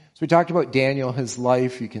we talked about Daniel, his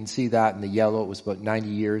life. You can see that in the yellow. It was about 90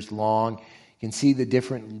 years long. You can see the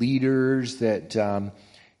different leaders that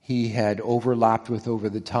he had overlapped with over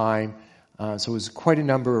the time. So it was quite a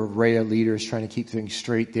number of array of leaders trying to keep things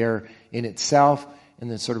straight there in itself,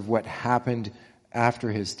 and then sort of what happened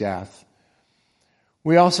after his death.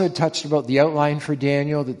 We also touched about the outline for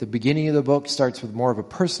Daniel, that the beginning of the book starts with more of a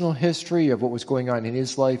personal history of what was going on in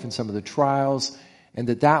his life and some of the trials, and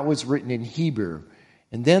that was written in Hebrew.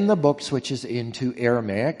 And then the book switches into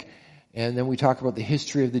Aramaic, and then we talk about the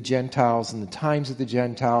history of the Gentiles and the times of the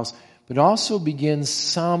Gentiles, but also begins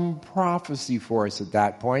some prophecy for us at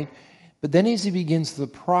that point. But then as he begins the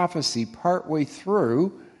prophecy partway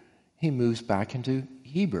through, he moves back into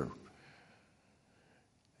Hebrew.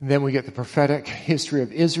 And then we get the prophetic history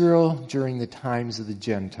of Israel during the times of the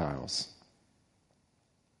Gentiles.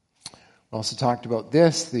 We also talked about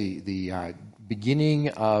this, the beginning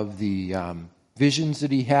of the visions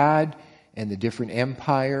that he had and the different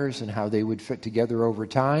empires and how they would fit together over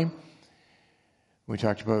time. We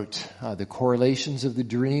talked about the correlations of the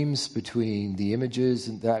dreams between the images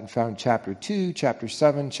and found chapter 2, chapter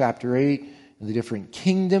 7, chapter 8, and the different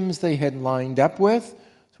kingdoms they had lined up with.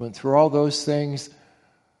 So went through all those things.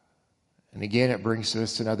 And again, it brings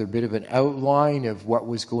us another bit of an outline of what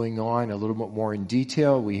was going on, a little bit more in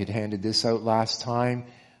detail. We had handed this out last time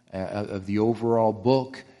of the overall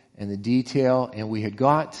book and the detail, and we had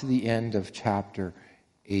got to the end of chapter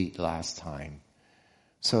 8 last time.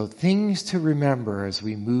 So things to remember as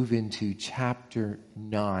we move into chapter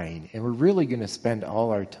 9. And we're really going to spend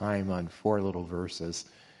all our time on 4 little verses,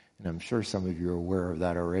 and I'm sure some of you are aware of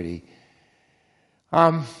that already.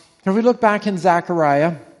 If we look back in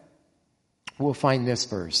Zechariah, we'll find this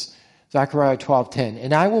verse, Zechariah 12:10.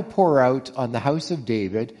 And I will pour out on the house of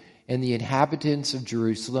David and the inhabitants of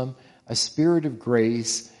Jerusalem a spirit of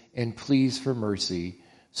grace and pleas for mercy,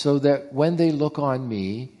 so that when they look on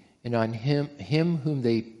me and on him whom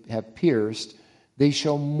they have pierced, they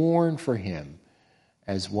shall mourn for him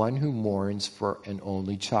as one who mourns for an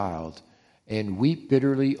only child, and weep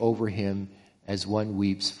bitterly over him as one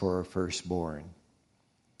weeps for a firstborn.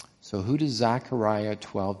 So who does Zechariah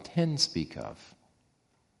 12:10 speak of?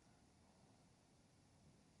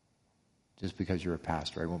 Just because you're a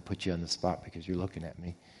pastor, I won't put you on the spot because you're looking at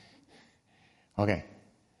me. Okay,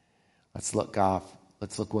 let's look off.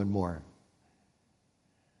 Let's look one more.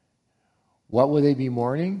 What will they be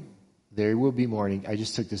mourning? They will be mourning. I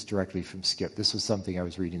just took this directly from Skip. This was something I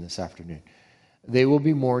was reading this afternoon. They will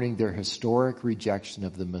be mourning their historic rejection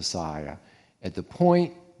of the Messiah. At the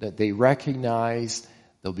point that they recognize,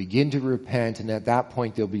 they'll begin to repent, and at that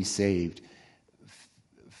point they'll be saved.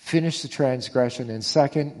 Finish the transgression, and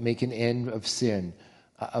second, make an end of sin.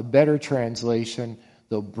 A better translation,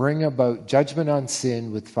 they'll bring about judgment on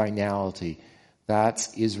sin with finality.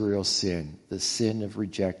 That's Israel's sin, the sin of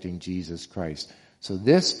rejecting Jesus Christ. So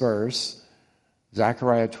this verse,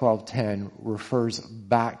 Zechariah 12:10, refers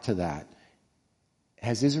back to that.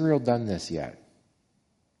 Has Israel done this yet?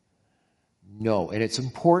 No. And it's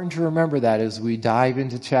important to remember that as we dive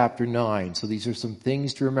into chapter 9. So these are some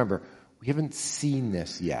things to remember. We haven't seen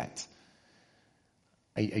this yet.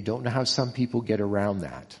 I don't know how some people get around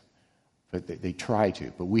that, but they try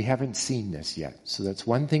to. But we haven't seen this yet. So that's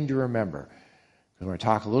one thing to remember. We're going to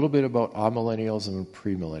talk a little bit about amillennials and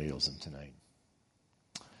premillennialism tonight.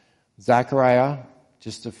 Zechariah,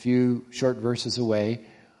 just a few short verses away.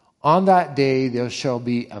 On that day there shall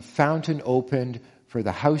be a fountain opened for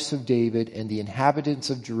the house of David and the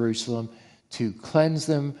inhabitants of Jerusalem to cleanse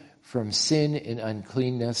them from sin and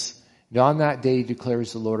uncleanness. And on that day,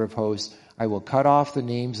 declares the Lord of hosts, I will cut off the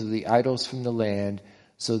names of the idols from the land,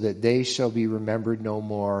 so that they shall be remembered no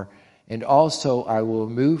more. And also I will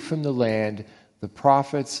remove from the land the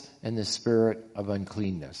prophets and the spirit of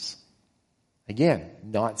uncleanness. Again,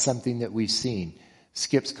 not something that we've seen.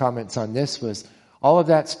 Skip's comments on this was, all of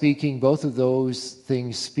that speaking, both of those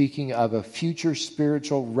things speaking of a future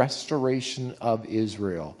spiritual restoration of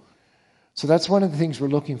Israel. So that's one of the things we're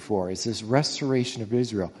looking for, is this restoration of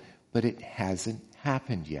Israel. But it hasn't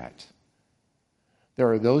happened yet. There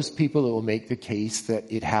are those people that will make the case that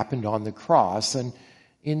it happened on the cross. And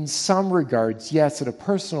in some regards, yes, at a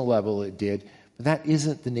personal level it did. But that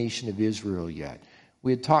isn't the nation of Israel yet.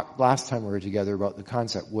 We had talked last time we were together about the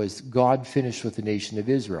concept, was God finished with the nation of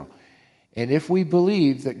Israel? And if we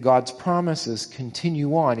believe that God's promises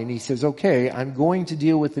continue on, and he says, okay, I'm going to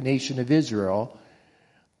deal with the nation of Israel,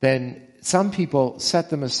 then some people set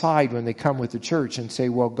them aside when they come with the church and say,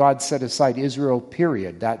 well, God set aside Israel,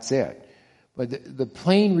 period. That's it. But the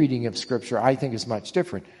plain reading of Scripture, I think, is much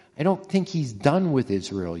different. I don't think he's done with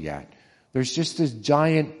Israel yet. There's just this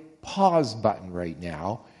giant pause button right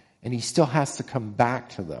now, And he still has to come back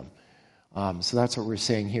to them. So that's what we're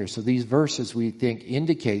saying here. So these verses, we think,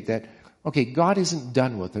 indicate that, okay, God isn't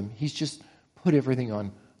done with them. He's just put everything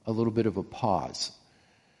on a little bit of a pause.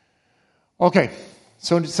 Okay,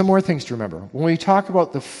 so some more things to remember. When we talk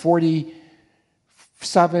about the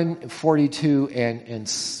 47, 42, and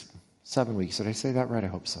 7 weeks, did I say that right? I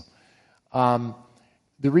hope so.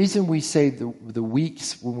 The reason we say the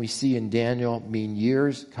weeks when we see in Daniel mean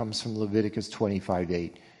years comes from Leviticus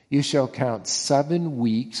 25:8. You shall count 7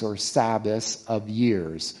 weeks or Sabbaths of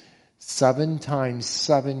years, 7 times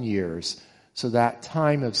 7 years. So that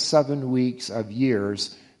time of 7 weeks of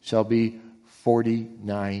years shall be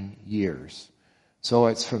 49 years. So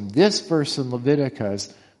it's from this verse in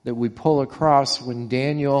Leviticus that we pull across when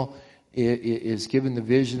Daniel is given the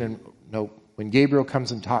vision, and when Gabriel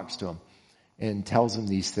comes and talks to him and tells him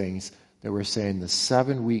these things, that we're saying the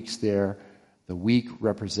 7 weeks there, the week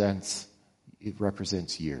represents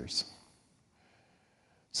years.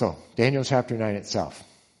 So, Daniel chapter 9 itself.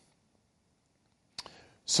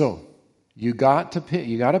 So, you got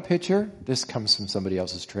a picture. This comes from somebody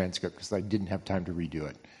else's transcript because I didn't have time to redo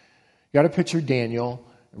it. You got to picture Daniel,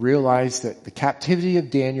 realize that the captivity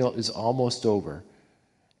of Daniel is almost over.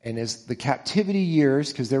 And as the captivity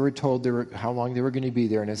years, because they were told how long they were going to be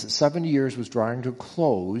there, and as the 70 years was drawing to a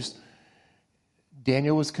close,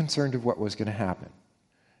 Daniel was concerned of what was going to happen.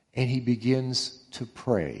 And he begins to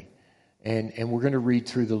pray. And we're going to read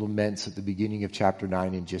through the laments at the beginning of chapter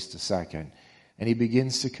 9 in just a second. And he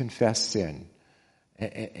begins to confess sin.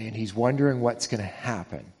 And he's wondering what's going to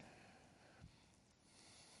happen.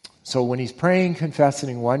 So when he's praying, confessing,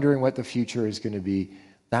 and wondering what the future is going to be,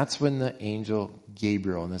 that's when the angel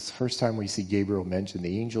Gabriel, and that's the first time we see Gabriel mentioned,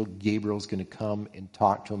 the angel Gabriel is going to come and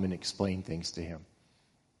talk to him and explain things to him.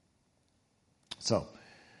 So,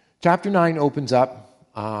 chapter 9 opens up.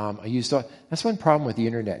 That's one problem with the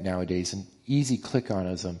internet nowadays, and easy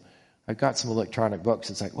click-onism. I've got some electronic books.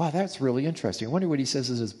 It's like, wow, that's really interesting. I wonder what he says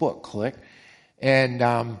in his book. Click.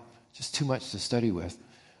 And just too much to study with.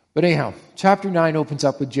 But anyhow, chapter 9 opens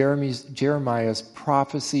up with Jeremiah's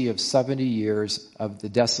prophecy of 70 years of the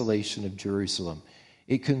desolation of Jerusalem.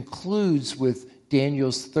 It concludes with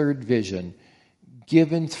Daniel's third vision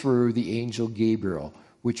given through the angel Gabriel,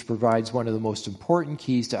 which provides one of the most important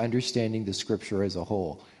keys to understanding the scripture as a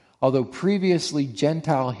whole. Although previously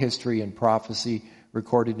Gentile history and prophecy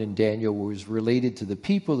recorded in Daniel was related to the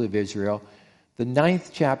people of Israel, the 9th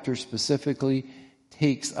chapter specifically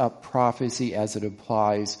takes up prophecy as it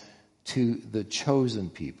applies to the chosen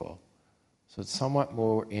people. So it's somewhat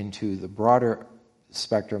more into the broader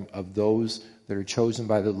spectrum of those that are chosen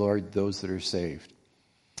by the Lord, those that are saved.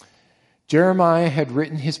 Jeremiah had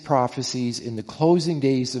written his prophecies in the closing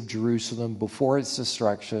days of Jerusalem before its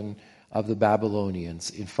destruction of the Babylonians.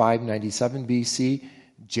 In 597 BC,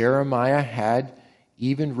 Jeremiah had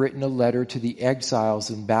even written a letter to the exiles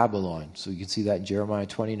in Babylon. So you can see that in Jeremiah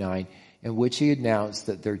 29, in which he announced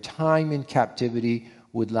that their time in captivity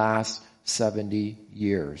would last 70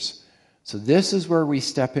 years. So this is where we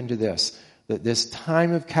step into this, that this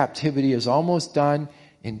time of captivity is almost done,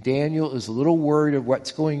 and Daniel is a little worried of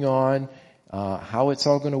what's going on, how it's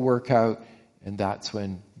all going to work out, and that's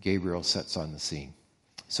when Gabriel sets on the scene.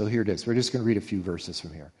 So here it is. We're just going to read a few verses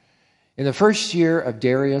from here. In the first year of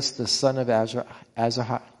Darius, the son of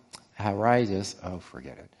Ahasuerus,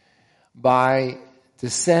 by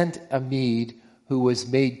descent a Mede, who was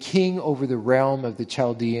made king over the realm of the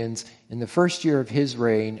Chaldeans, in the first year of his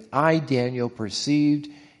reign, I, Daniel, perceived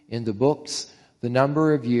in the books the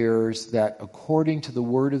number of years that, according to the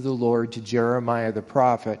word of the Lord to Jeremiah the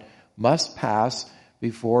prophet, must pass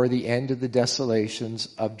before the end of the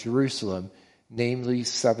desolations of Jerusalem, namely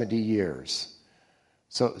 70 years.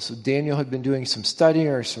 So Daniel had been doing some studying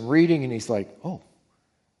or some reading, and he's like, oh,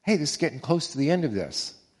 hey, this is getting close to the end of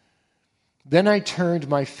this. Then I turned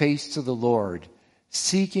my face to the Lord,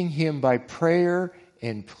 seeking him by prayer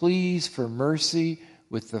and pleas for mercy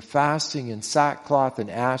with the fasting and sackcloth and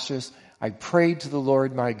ashes. I prayed to the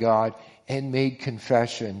Lord my God and made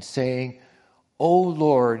confession, saying, O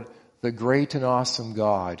Lord, the great and awesome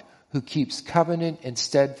God, who keeps covenant and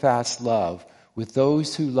steadfast love with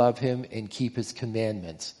those who love him and keep his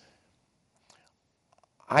commandments.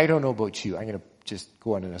 I don't know about you. I'm going to just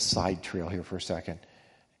go on a side trail here for a second.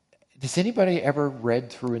 Has anybody ever read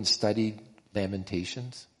through and studied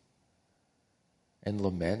Lamentations and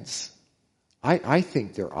laments? I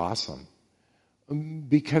think they're awesome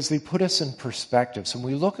because they put us in perspective. So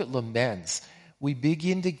when we look at laments, we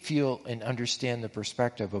begin to feel and understand the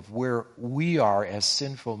perspective of where we are as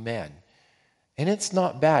sinful men. And it's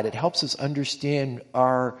not bad. It helps us understand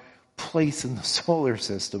our place in the solar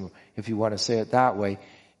system, if you want to say it that way.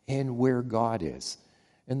 and where God is.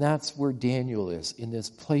 And that's where Daniel is, in this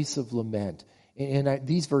place of lament.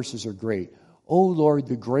 These verses are great. O Lord,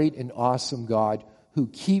 the great and awesome God, who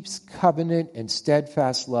keeps covenant and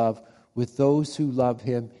steadfast love with those who love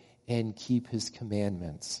him and keep his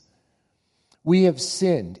commandments. We have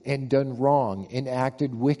sinned and done wrong and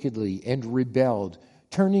acted wickedly and rebelled,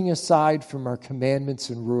 turning aside from our commandments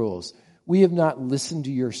and rules. We have not listened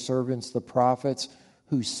to your servants, the prophets,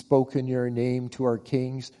 who spoke in your name to our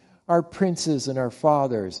kings, our princes and our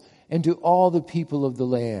fathers, and to all the people of the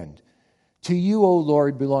land. To you, O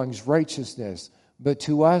Lord, belongs righteousness, but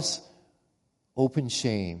to us open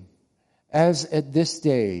shame. As at this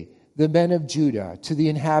day, the men of Judah, to the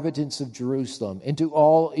inhabitants of Jerusalem, and to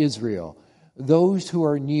all Israel, those who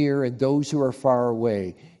are near and those who are far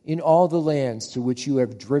away, in all the lands to which you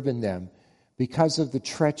have driven them, because of the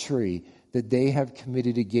treachery that they have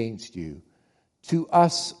committed against you. To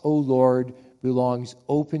us, O Lord, belongs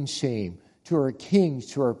open shame, to our kings,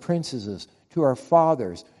 to our princesses, to our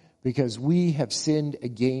fathers, because we have sinned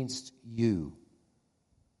against you.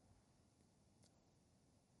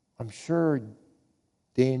 I'm sure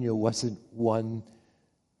Daniel wasn't one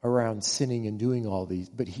around sinning and doing all these,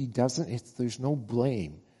 but he doesn't, there's no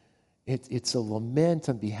blame. It's a lament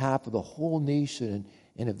on behalf of the whole nation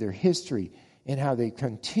and of their history and how they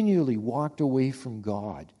continually walked away from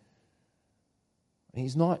God. And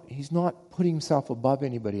he's not putting himself above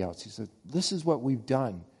anybody else. He said, this is what we've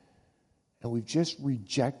done. And we've just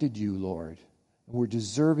rejected you, Lord. And we're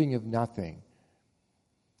deserving of nothing.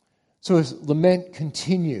 So his lament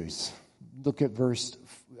continues. Look at verse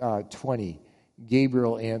 20.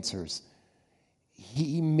 Gabriel answers,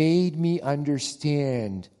 he made me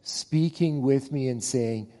understand, speaking with me and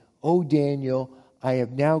saying, O Daniel, I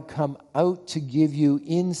have now come out to give you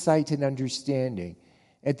insight and understanding.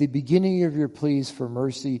 At the beginning of your pleas for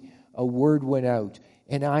mercy, a word went out,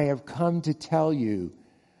 and I have come to tell you,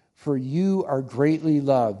 for you are greatly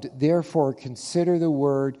loved. Therefore, consider the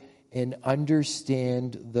word and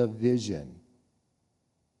understand the vision.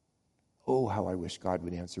 Oh, how I wish God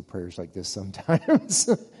would answer prayers like this sometimes.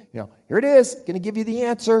 Here it is. Going to give you the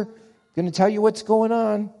answer. Going to tell you what's going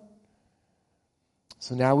on.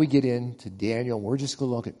 So now we get into Daniel. We're just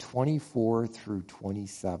going to look at 24 through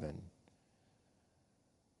 27.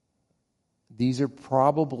 These are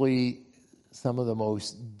probably some of the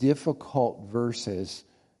most difficult verses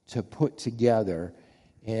to put together.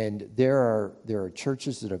 And there are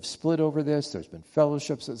churches that have split over this. There's been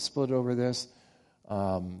fellowships that split over this.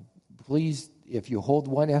 Please, if you hold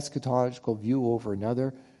one eschatological view over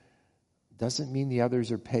another, doesn't mean the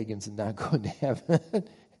others are pagans and not going to heaven.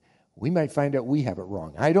 We might find out we have it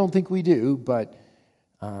wrong. I don't think we do, but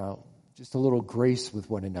just a little grace with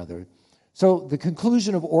one another. So the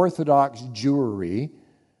conclusion of Orthodox Jewry,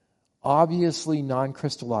 obviously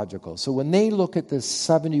non-Christological. So when they look at the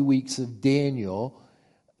 70 weeks of Daniel,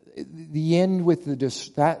 the end with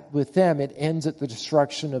them, it ends at the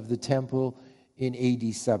destruction of the temple in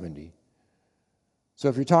AD 70. So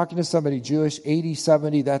if you're talking to somebody Jewish, AD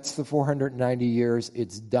 70, that's the 490 years,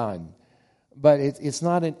 it's done. But it's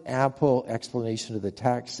not an ample explanation of the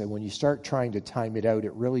text, and when you start trying to time it out,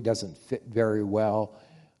 it really doesn't fit very well.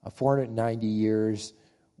 490 years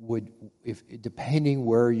would, depending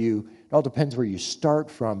where it all depends where you start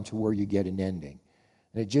from to where you get an ending.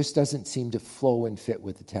 And it just doesn't seem to flow and fit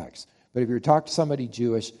with the text. But if you were to talk to somebody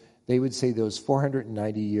Jewish, they would say those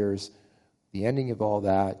 490 years, the ending of all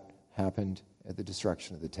that happened at the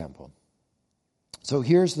destruction of the temple. So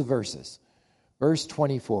here's the verses. Verse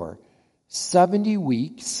 24. 70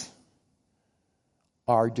 weeks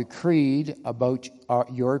are decreed about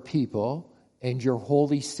your people and your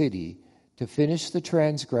holy city to finish the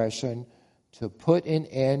transgression, to put an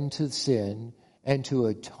end to sin, and to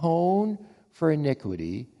atone for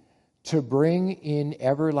iniquity, to bring in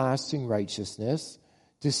everlasting righteousness,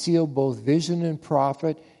 to seal both vision and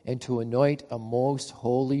prophet, and to anoint a most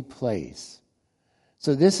holy place.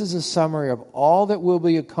 So this is a summary of all that will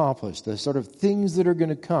be accomplished, the sort of things that are going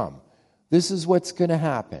to come. This is what's going to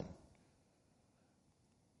happen.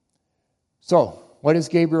 So, what does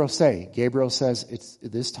Gabriel say? Gabriel says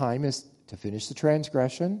this time is to finish the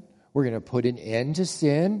transgression. We're going to put an end to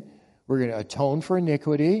sin. We're going to atone for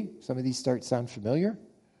iniquity. Some of these sound familiar.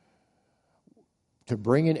 To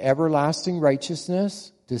bring in everlasting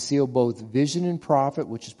righteousness, to seal both vision and prophet,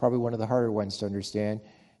 which is probably one of the harder ones to understand,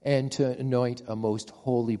 and to anoint a most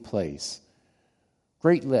holy place.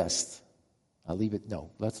 Great list.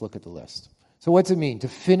 Let's look at the list. So what's it mean? To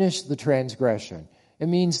finish the transgression. It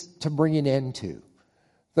means to bring an end to.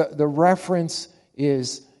 The reference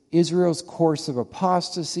is Israel's course of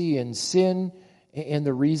apostasy and sin, and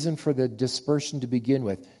the reason for the dispersion to begin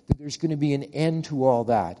with, that there's going to be an end to all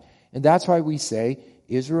that. And that's why we say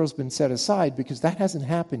Israel's been set aside, because that hasn't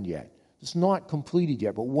happened yet. It's not completed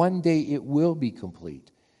yet, but one day it will be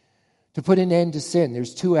complete. To put an end to sin,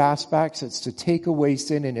 there's two aspects. It's to take away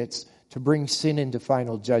sin, and it's to bring sin into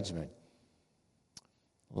final judgment.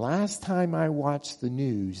 Last time I watched the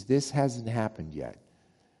news, this hasn't happened yet.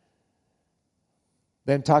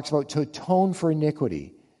 Then it talks about to atone for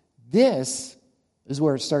iniquity. This is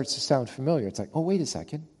where it starts to sound familiar. It's like, oh, wait a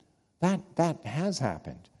second. That has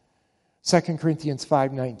happened. 2 Corinthians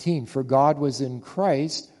 5:19, for God was in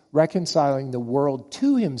Christ, reconciling the world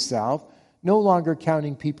to himself, no longer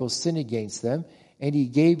counting people's sin against them, and he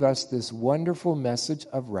gave us this wonderful message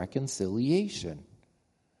of reconciliation.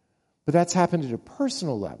 But that's happened at a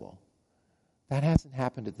personal level. That hasn't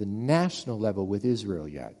happened at the national level with Israel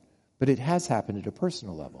yet, but it has happened at a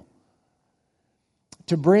personal level.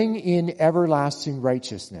 To bring in everlasting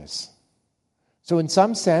righteousness. So in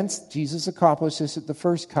some sense, Jesus accomplished this at the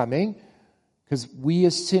first coming, because we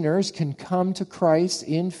as sinners can come to Christ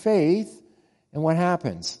in faith, and what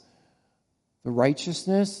happens? The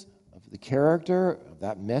righteousness of the character of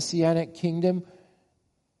that messianic kingdom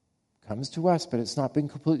comes to us, but it's not been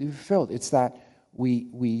completely fulfilled. It's that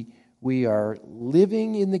we are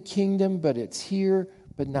living in the kingdom, but it's here,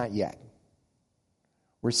 but not yet.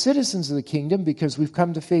 We're citizens of the kingdom because we've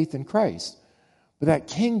come to faith in Christ. But that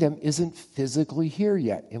kingdom isn't physically here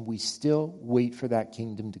yet, and we still wait for that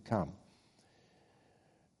kingdom to come.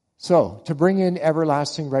 So, to bring in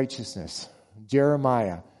everlasting righteousness,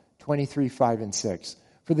 Jeremiah 23:5-6.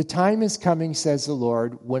 For the time is coming, says the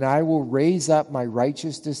Lord, when I will raise up my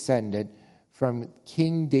righteous descendant from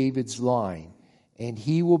King David's line, and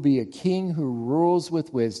he will be a king who rules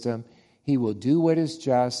with wisdom. He will do what is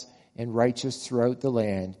just and righteous throughout the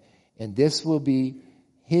land, and this will be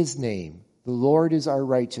his name. The Lord is our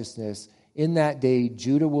righteousness. In that day,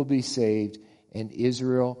 Judah will be saved, and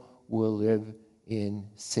Israel will live in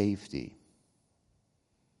safety.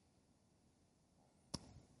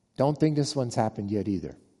 Don't think this one's happened yet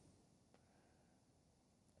either.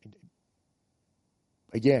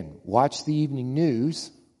 Again, watch the evening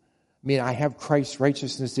news. I mean, I have Christ's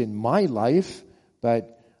righteousness in my life,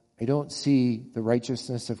 but I don't see the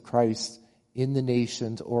righteousness of Christ in the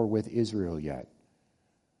nations or with Israel yet.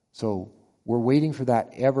 So we're waiting for that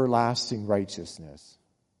everlasting righteousness.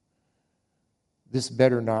 This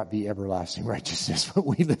better not be everlasting righteousness, what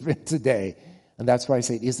we live in today. And that's why I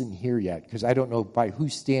say it isn't here yet, because I don't know by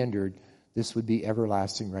whose standard this would be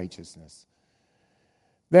everlasting righteousness.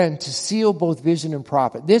 Then, to seal both vision and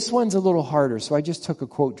prophet. This one's a little harder, so I just took a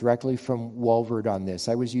quote directly from Walvoord on this.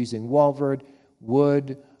 I was using Walvoord,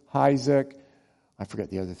 Wood, Isaac. I forget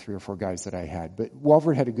the other 3 or 4 guys that I had, but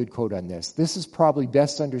Walvoord had a good quote on this. This is probably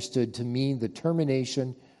best understood to mean the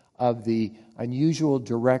termination of the unusual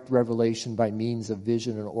direct revelation by means of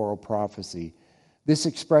vision and oral prophecy. This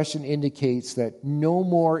expression indicates that no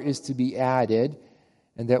more is to be added,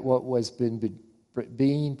 and that what was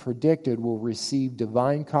being predicted will receive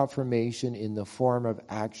divine confirmation in the form of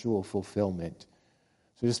actual fulfillment.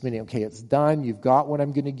 So just meaning, okay, it's done. You've got what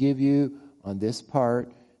I'm going to give you on this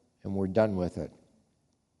part, and we're done with it.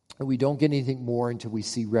 And we don't get anything more until we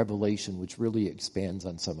see Revelation, which really expands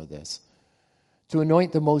on some of this. To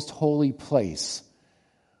anoint the most holy place.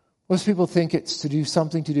 Most people think it's to do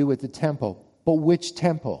something to do with the temple. But which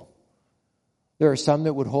temple? There are some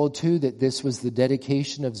that would hold to that this was the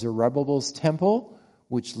dedication of Zerubbabel's temple,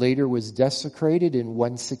 which later was desecrated in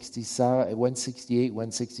 168,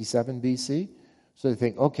 167 BC. So they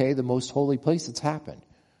think, okay, the most holy place, it's happened.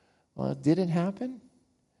 Well, did it happen?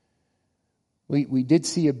 We did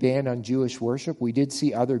see a ban on Jewish worship. We did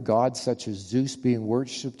see other gods such as Zeus being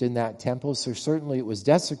worshipped in that temple. So certainly it was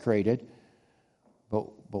desecrated. But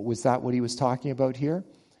was that what he was talking about here?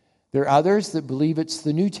 There are others that believe it's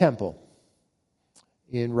the new temple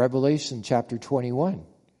in Revelation chapter 21.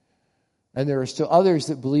 And there are still others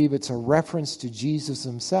that believe it's a reference to Jesus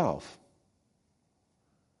himself.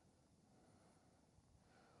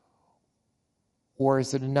 Or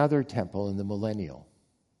is it another temple in the millennial?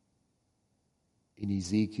 In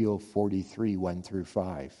Ezekiel 43,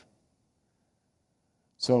 1-5.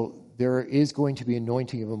 So there is going to be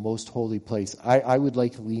anointing of a most holy place. I would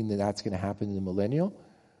like to lean that that's going to happen in the millennial.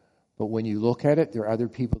 But when you look at it, there are other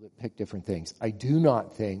people that pick different things. I do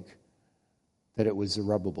not think that it was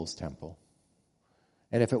Zerubbabel's temple.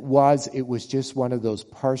 And if it was just one of those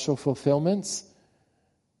partial fulfillments.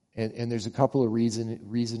 And there's a couple of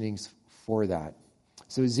reasonings for that.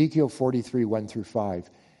 So Ezekiel 43, 1-5.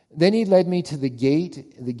 Then he led me to the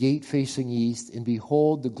gate facing east, and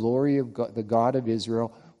behold, the glory of God, the God of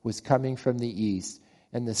Israel, was coming from the east,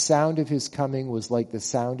 and the sound of his coming was like the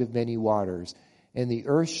sound of many waters. And the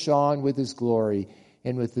earth shone with his glory,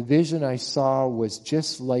 and with the vision I saw was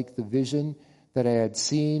just like the vision that I had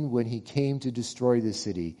seen when he came to destroy the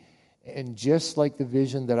city, and just like the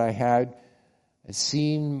vision that I had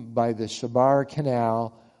seen by the Chebar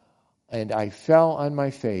Canal, and I fell on my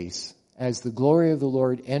face. As the glory of the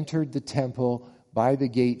Lord entered the temple by the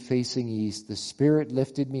gate facing east, the Spirit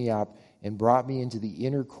lifted me up and brought me into the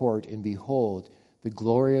inner court, and behold, the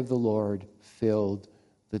glory of the Lord filled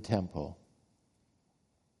the temple.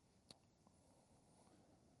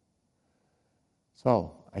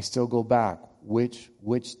 So, I still go back.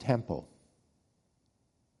 Which temple?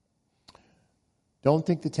 Don't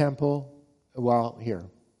think the temple, well, here,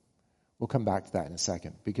 we'll come back to that in a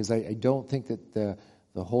second, because I don't think that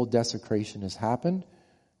the whole desecration has happened.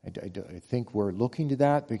 I think we're looking to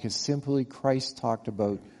that because simply Christ talked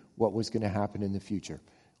about what was going to happen in the future.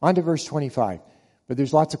 On to verse 25. But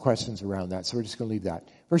there's lots of questions around that, so we're just going to leave that.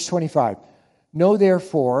 Verse 25. Know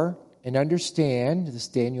therefore and understand, this is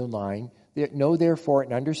Daniel 9, know therefore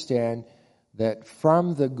and understand that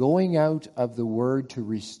from the going out of the word to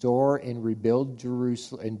restore and rebuild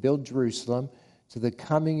Jerusalem and build Jerusalem to the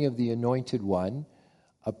coming of the Anointed One,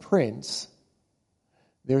 a prince,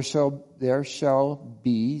 there shall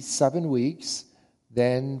be 7 weeks,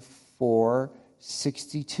 then for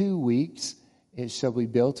 62 weeks it shall be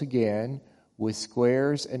built again with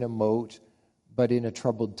squares and a moat, but in a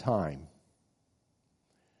troubled time.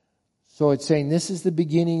 So it's saying this is the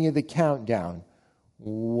beginning of the countdown,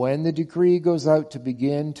 when the decree goes out to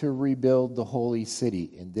begin to rebuild the holy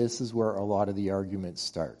city. And this is where a lot of the arguments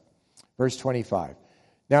start. Verse 25.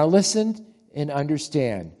 Now listen and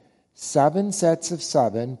understand. 7 sets of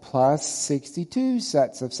 7 plus 62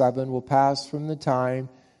 sets of 7 will pass from the time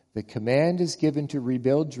the command is given to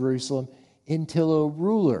rebuild Jerusalem until a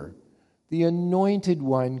ruler, the Anointed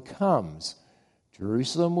One, comes.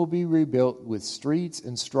 Jerusalem will be rebuilt with streets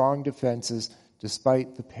and strong defenses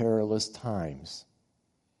despite the perilous times.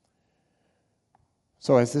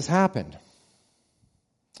 So has this happened?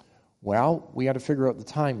 Well, we got to figure out the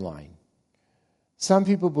timeline. Some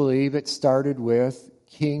people believe it started with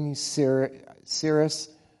King Cyrus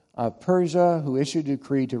of Persia, who issued a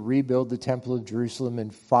decree to rebuild the Temple of Jerusalem in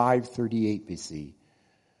 538 BC.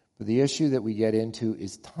 But the issue that we get into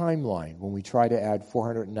is timeline. When we try to add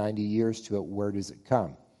 490 years to it, where does it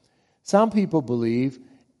come? Some people believe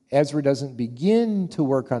Ezra doesn't begin to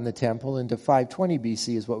work on the temple until 520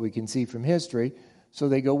 BC is what we can see from history. So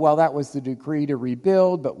they go, well, that was the decree to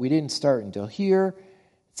rebuild, but we didn't start until here.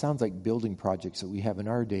 It sounds like building projects that we have in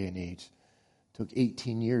our day and age. It took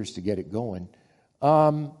 18 years to get it going.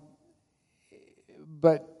 But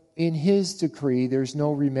in his decree, there's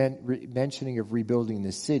no mentioning of rebuilding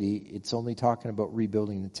the city. It's only talking about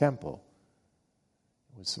rebuilding the temple.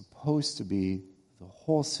 It was supposed to be the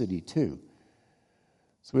whole city too.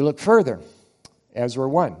 So we look further. Ezra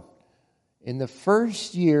 1. In the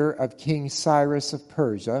first year of King Cyrus of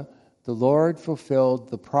Persia, the Lord fulfilled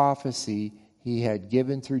the prophecy he had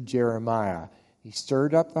given through Jeremiah. He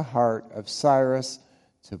stirred up the heart of Cyrus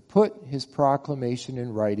to put his proclamation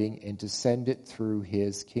in writing and to send it through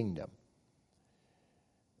his kingdom.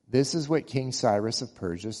 This is what King Cyrus of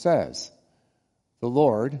Persia says. The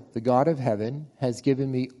Lord, the God of heaven, has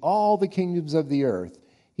given me all the kingdoms of the earth.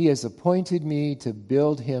 He has appointed me to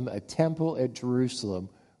build him a temple at Jerusalem,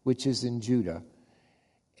 which is in Judah.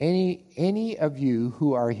 Any of you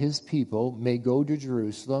who are his people may go to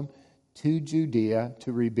Jerusalem, to Judea,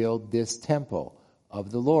 to rebuild this temple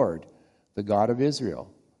of the Lord, the God of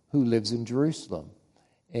Israel, who lives in Jerusalem.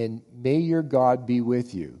 And may your God be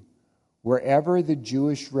with you. Wherever the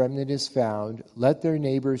Jewish remnant is found, let their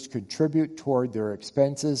neighbors contribute toward their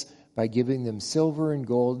expenses by giving them silver and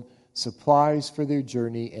gold, supplies for their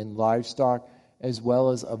journey, and livestock, as well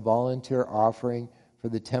as a volunteer offering for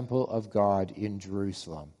the temple of God in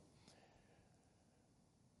Jerusalem.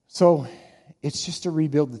 So it's just to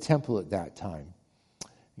rebuild the temple at that time.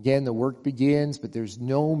 Again, the work begins, but there's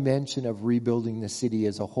no mention of rebuilding the city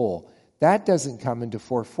as a whole. That doesn't come into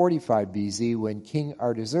 445 BC when King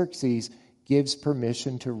Artaxerxes gives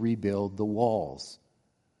permission to rebuild the walls.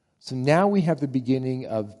 So now we have the beginning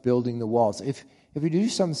of building the walls. If we do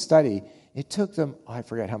some study, it took them, I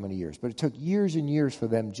forget how many years, but it took years and years for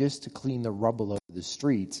them just to clean the rubble out of the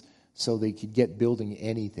streets so they could get building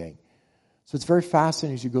anything. So it's very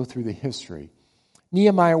fascinating as you go through the history.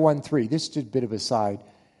 Nehemiah 1:3, this is just a bit of a side.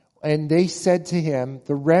 And they said to him,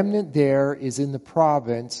 the remnant there is in the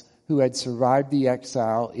province who had survived the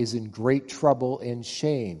exile is in great trouble and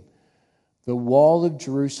shame. The wall of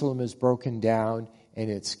Jerusalem is broken down, and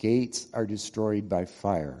its gates are destroyed by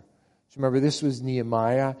fire. So remember, this was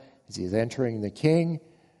Nehemiah as he is entering the king.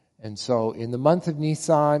 And so in the month of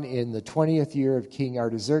Nisan, in the 20th year of King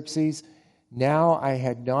Artaxerxes, now I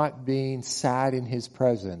had not been sad in his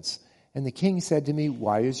presence. And the king said to me,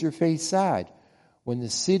 why is your face sad? When the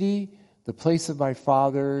city, the place of my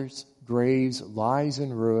father's graves, lies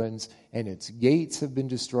in ruins, and its gates have been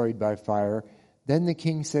destroyed by fire, then the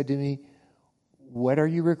king said to me, what are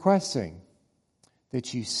you requesting?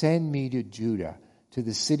 That you send me to Judah, to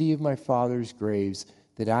the city of my father's graves,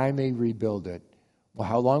 that I may rebuild it. Well,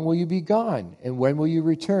 how long will you be gone? And when will you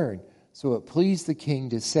return? So it pleased the king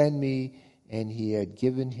to send me, and he had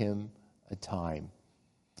given him a time.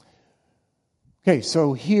 Okay,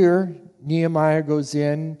 so here Nehemiah goes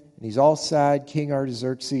in, and he's all sad. King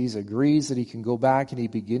Artaxerxes agrees that he can go back and he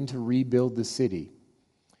begin to rebuild the city.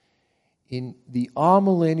 In the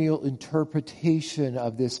amillennial interpretation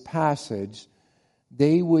of this passage,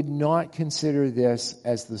 they would not consider this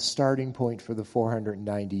as the starting point for the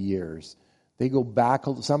 490 years. They go back,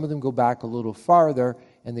 some of them go back a little farther,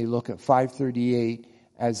 and they look at 538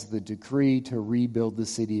 as the decree to rebuild the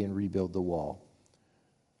city and rebuild the wall.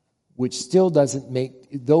 Which still doesn't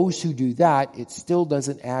make, those who do that, it still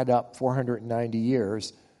doesn't add up 490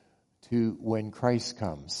 years to when Christ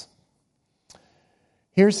comes.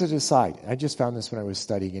 Here's the aside. I just found this when I was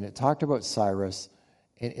studying, and it talked about Cyrus,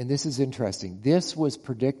 and this is interesting. This was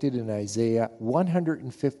predicted in Isaiah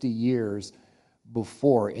 150 years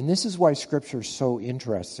before, and this is why Scripture is so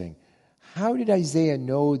interesting. How did Isaiah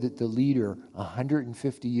know that the leader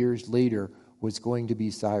 150 years later was going to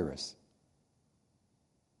be Cyrus?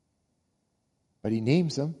 But he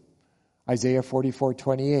names him. Isaiah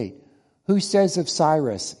 44:28. Who says of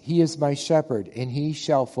Cyrus, he is my shepherd, and he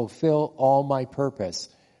shall fulfill all my purpose,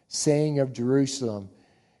 saying of Jerusalem,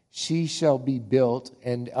 she shall be built,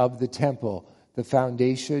 and of the temple, the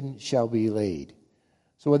foundation shall be laid.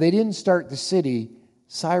 So when they didn't start the city,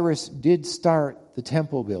 Cyrus did start the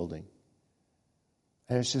temple building.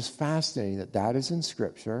 And it's just fascinating that that is in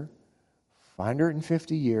Scripture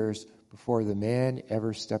 150 years before the man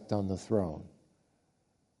ever stepped on the throne.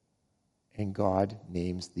 And God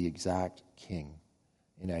names the exact king.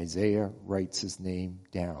 And Isaiah writes his name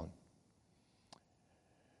down.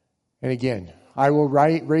 And again, I will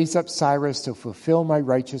raise up Cyrus to fulfill my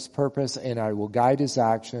righteous purpose, and I will guide his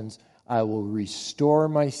actions. I will restore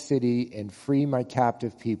my city and free my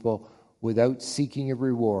captive people without seeking a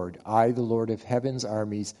reward. I, the Lord of heaven's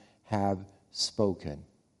armies, have spoken.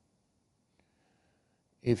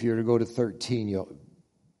 If you're to go to 13,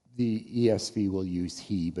 the ESV will use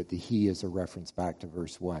he, but the he is a reference back to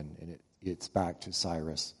verse 1, and it's back to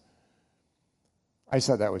Cyrus. I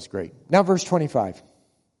thought that was great. Now verse 25.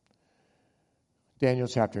 Daniel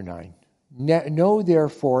chapter 9. Know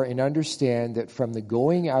therefore and understand that from the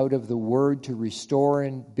going out of the word to restore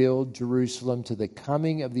and build Jerusalem to the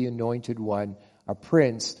coming of the Anointed One, a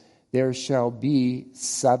prince, there shall be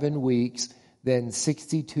 7 weeks, then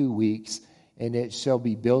 62 weeks, and it shall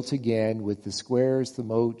be built again with the squares, the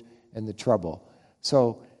moat, and the trouble.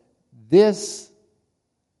 So this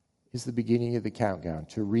is the beginning of the countdown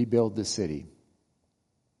to rebuild the city.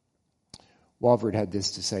 Walvoord had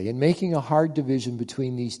this to say, in making a hard division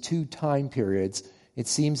between these two time periods, it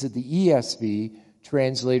seems that the ESV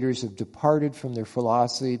translators have departed from their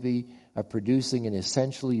philosophy of producing an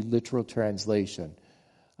essentially literal translation.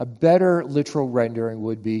 A better literal rendering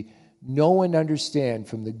would be, know and understand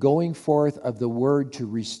from the going forth of the word to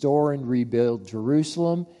restore and rebuild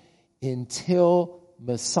Jerusalem until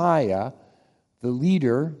Messiah, the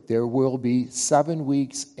leader, there will be 7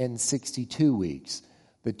 weeks and 62 weeks.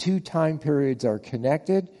 The two time periods are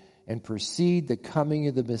connected and precede the coming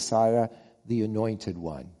of the Messiah, the Anointed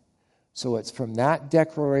One. So it's from that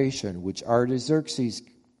declaration, which Artaxerxes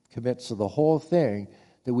commits to the whole thing,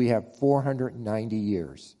 that we have 490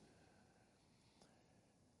 years.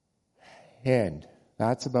 And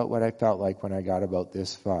that's about what I felt like when I got about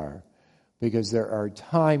this far. Because there are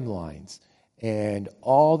timelines and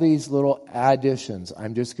all these little additions.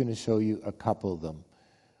 I'm just going to show you a couple of them.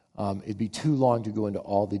 It'd be too long to go into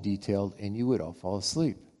all the detail, and you would all fall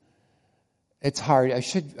asleep. It's hard. I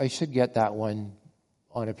should get that one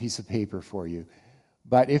on a piece of paper for you.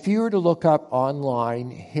 But if you were to look up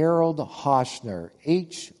online, Harold Hochner,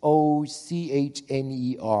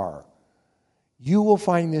 Hochner, you will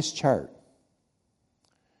find this chart.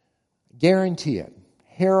 Guarantee it.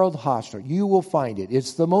 Harold Hochner, you will find it.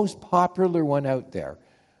 It's the most popular one out there.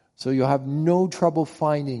 So you'll have no trouble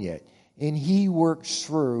finding it. And he works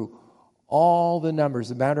through all the numbers.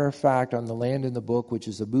 As a matter of fact, on The Land in the Book, which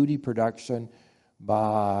is a Moody production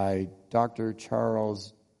by Dr.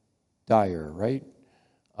 Charles Dyer, right?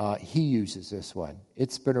 he uses this one.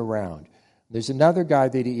 It's been around. There's another guy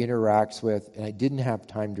that he interacts with, and I didn't have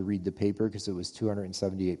time to read the paper because it was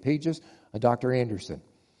 278 pages, Dr. Anderson.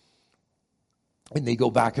 And they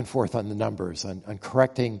go back and forth on the numbers, on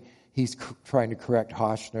correcting. He's trying to correct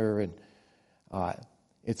Hotchner, and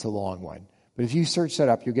it's a long one. But if you search that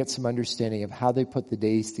up, you'll get some understanding of how they put the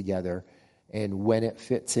days together and when it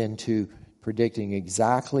fits into predicting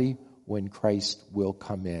exactly when Christ will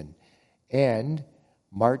come in. And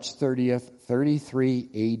March 30th, 33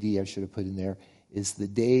 AD, I should have put in there, is the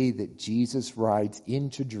day that Jesus rides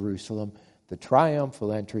into Jerusalem, the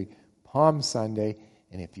triumphal entry, Palm Sunday.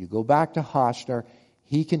 And if you go back to Hotchner,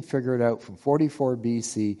 he can figure it out from 44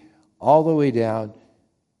 BC all the way down,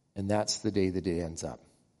 and that's the day that it ends up.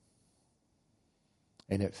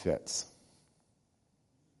 And it fits.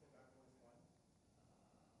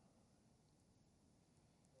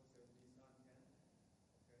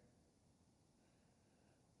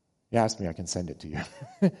 You ask me, I can send it to you.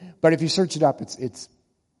 But if you search it up, it's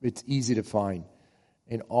easy to find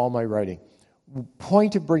in all my writing.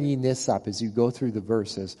 Point of bringing this up as you go through the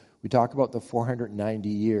verses, we talk about the 490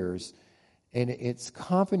 years, and it's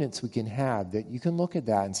confidence we can have that you can look at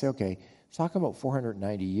that and say, okay, it's talking about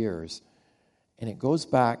 490 years, and it goes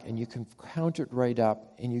back, and you can count it right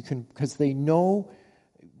up, and you can, because we know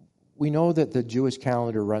that the Jewish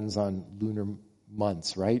calendar runs on lunar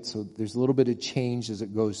months, right? So there's a little bit of change as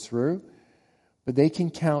it goes through, but they can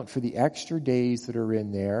count for the extra days that are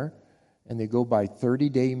in there, and they go by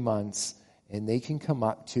 30-day months, and they can come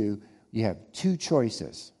up to, you have two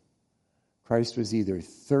choices. Christ was either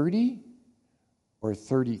 30 or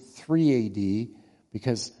 33 AD,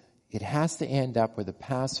 because it has to end up where the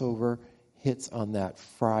Passover hits on that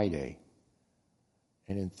Friday.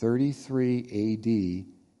 And in 33 AD,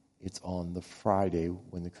 it's on the Friday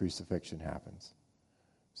when the crucifixion happens.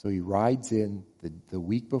 So he rides in the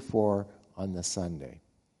week before on the Sunday.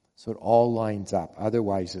 So it all lines up.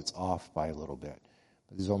 Otherwise, it's off by a little bit.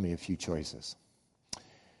 But there's only a few choices.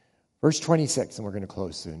 Verse 26, and we're going to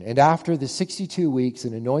close soon. And after the 62 weeks,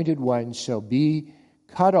 an anointed one shall be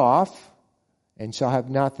cut off and shall have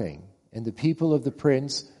nothing. And the people of the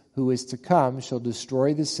prince who is to come shall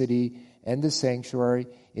destroy the city and the sanctuary.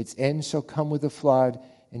 Its end shall come with a flood,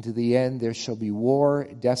 and to the end there shall be war.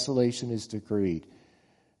 Desolation is decreed.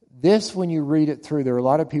 This, when you read it through, there are a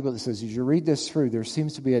lot of people that says, as you read this through, there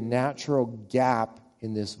seems to be a natural gap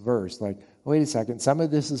in this verse. Like, wait a second, some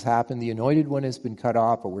of this has happened. The anointed one has been cut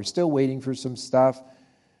off, but we're still waiting for some stuff.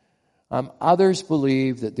 Others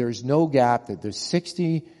believe that there's no gap, that there's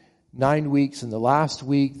 69 weeks in the last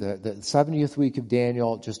week, the 70th week of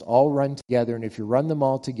Daniel, just all run together. And if you run them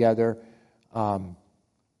all together,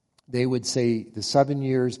 they would say the 7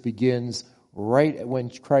 years begins right when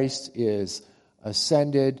Christ is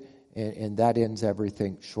ascended, and that ends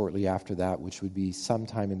everything shortly after that, which would be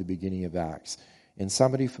sometime in the beginning of Acts. And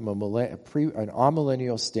somebody from an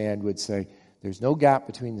amillennial stand would say there's no gap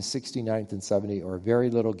between the 69th and 70, or a very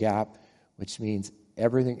little gap, which means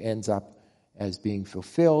everything ends up as being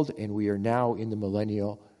fulfilled, and we are now in the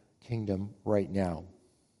millennial kingdom right now.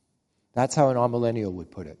 That's how an amillennial would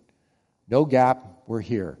put it. No gap, we're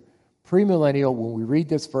here. Premillennial, when we read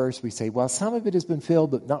this verse, we say, well, some of it has been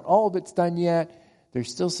filled, but not all of it's done yet.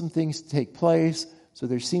 There's still some things to take place. So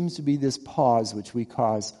there seems to be this pause, which we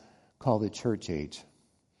call the church age.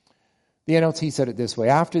 The NLT said it this way: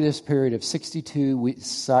 after this period of 62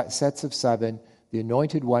 sets of 7, the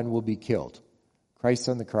anointed one will be killed. Christ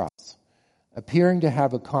on the cross, appearing to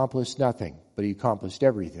have accomplished nothing, but he accomplished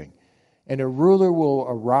everything. And a ruler will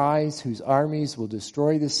arise whose armies will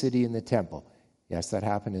destroy the city and the temple. Yes, that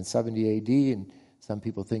happened in 70 AD, and some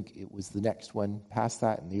people think it was the next one past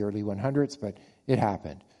that in the early 100s, but it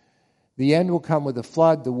happened. The end will come with a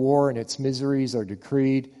flood. The war and its miseries are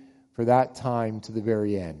decreed for that time to the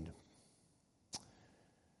very end.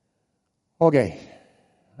 Okay,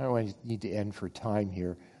 I don't need to end for time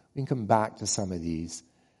here. We can come back to some of these,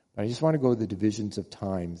 but I just want to go to the divisions of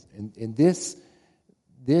times. And this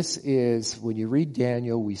is, when you read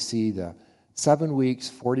Daniel, we see the 7 weeks,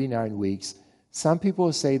 49 weeks. Some people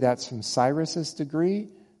will say that's from Cyrus's degree.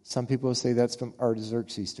 Some people will say that's from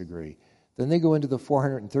Artaxerxes' degree. Then they go into the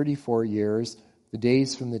 434 years. The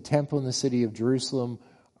days from the temple in the city of Jerusalem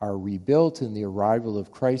are rebuilt in the arrival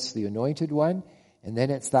of Christ, the Anointed One. And then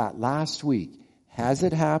it's that last week. Has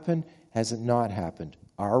it happened? Has it not happened?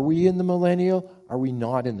 Are we in the millennial? Are we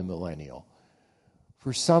not in the millennial?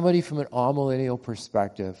 For somebody from an amillennial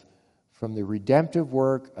perspective, from the redemptive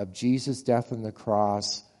work of Jesus' death on the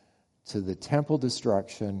cross to the temple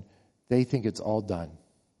destruction, they think it's all done.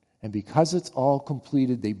 And because it's all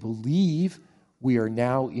completed, they believe we are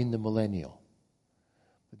now in the millennial.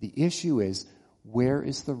 But the issue is, where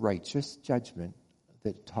is the righteous judgment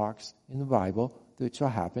that talks in the Bible that shall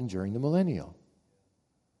happen during the millennial?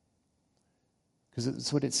 Because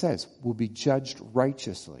that's what it says. We'll be judged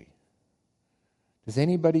righteously. Does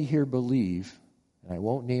anybody here believe, and I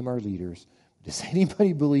won't name our leaders, does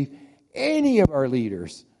anybody believe any of our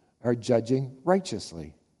leaders are judging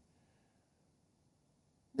righteously?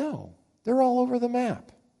 No. They're all over the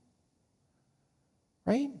map.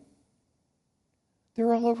 Right?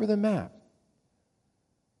 They're all over the map.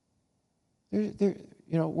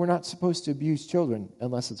 We're not supposed to abuse children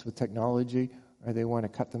unless it's with technology or they want to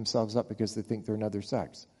cut themselves up because they think they're another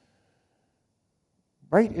sex.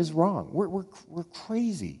 Right is wrong. We're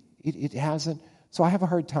crazy. It hasn't. So I have a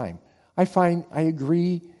hard time. I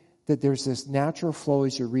agree that there's this natural flow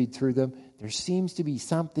as you read through them. There seems to be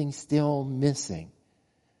something still missing.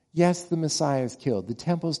 Yes, the Messiah is killed. The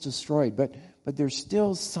temple's destroyed, but there's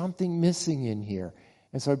still something missing in here.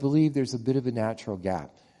 And so I believe there's a bit of a natural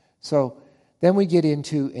gap. So then we get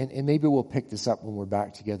into, and maybe we'll pick this up when we're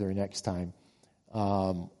back together next time,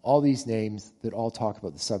 all these names that all talk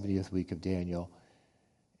about the 70th week of Daniel.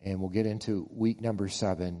 And we'll get into week number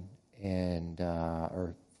 7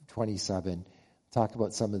 or 27, talk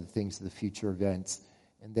about some of the things of the future events.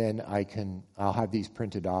 And then I'll have these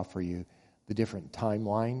printed off for you, the different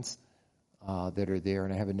timelines that are there.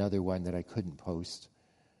 And I have another one that I couldn't post.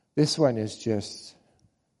 This one is just...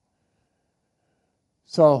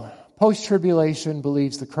 So, post-tribulation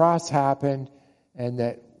believes the cross happened and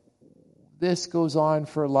that this goes on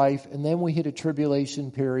for life, and then we hit a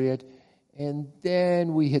tribulation period, and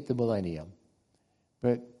then we hit the millennium.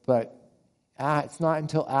 But it's not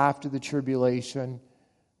until after the tribulation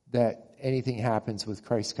that anything happens with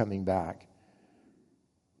Christ coming back.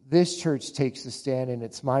 This church takes a stand, and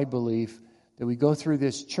it's my belief that we go through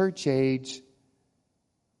this church age,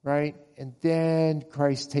 right? And then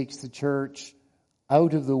Christ takes the church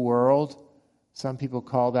out of the world. Some people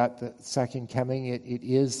call that the second coming. It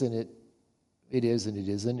is and it is and it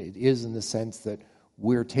isn't. It is in the sense that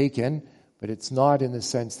we're taken, but it's not in the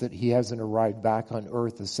sense that he hasn't arrived back on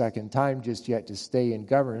earth a second time just yet to stay and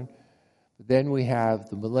govern. But then we have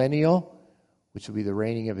the millennial, which will be the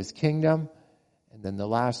reigning of his kingdom, and then the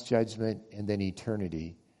last judgment, and then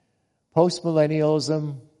eternity.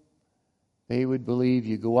 Post-millennialism, they would believe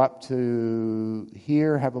you go up to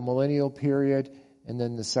here, have a millennial period, and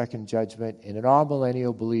then the second judgment. And an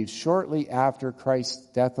all-millennial believes shortly after Christ's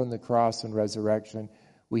death on the cross and resurrection,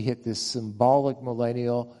 we hit this symbolic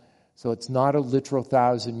millennial. So it's not a literal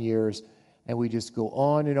 1,000 years, and we just go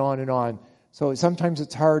on and on and on. So sometimes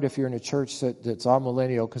it's hard if you're in a church that's all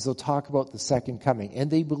millennial, because they'll talk about the second coming,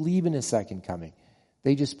 and they believe in a second coming.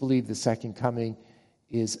 They just believe the second coming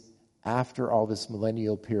is after all this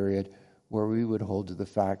millennial period, where we would hold to the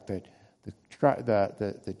fact that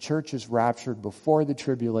the church is raptured before the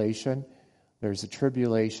tribulation. There's a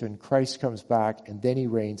tribulation. Christ comes back, and then he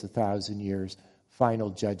reigns 1,000 years, final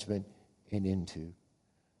judgment, and into.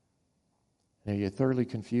 Are you thoroughly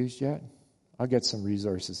confused yet? I'll get some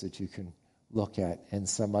resources that you can look at, and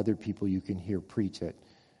some other people you can hear preach it,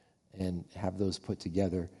 and have those put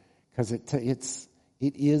together. Because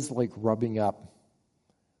it is like rubbing up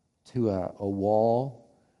to a wall.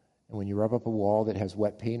 And when you rub up a wall that has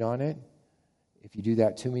wet paint on it, if you do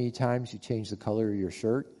that too many times, you change the color of your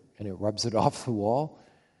shirt, and it rubs it off the wall.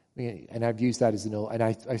 And I've used that as and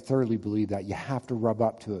I thoroughly believe that. You have to rub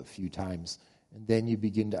up to it a few times, and then you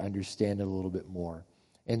begin to understand it a little bit more.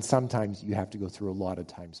 And sometimes you have to go through a lot of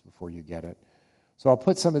times before you get it. So I'll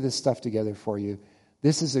put some of this stuff together for you.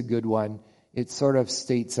 This is a good one. It sort of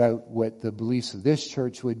states out what the beliefs of this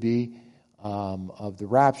church would be, of the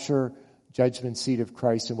rapture, judgment seat of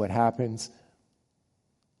Christ, and what happens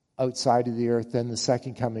outside of the earth, then the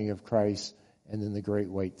second coming of Christ, and then the great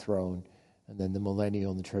white throne, and then the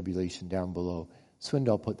millennial and the tribulation down below.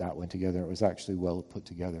 Swindoll put that one together. It was actually well put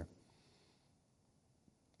together.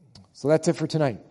 So that's it for tonight.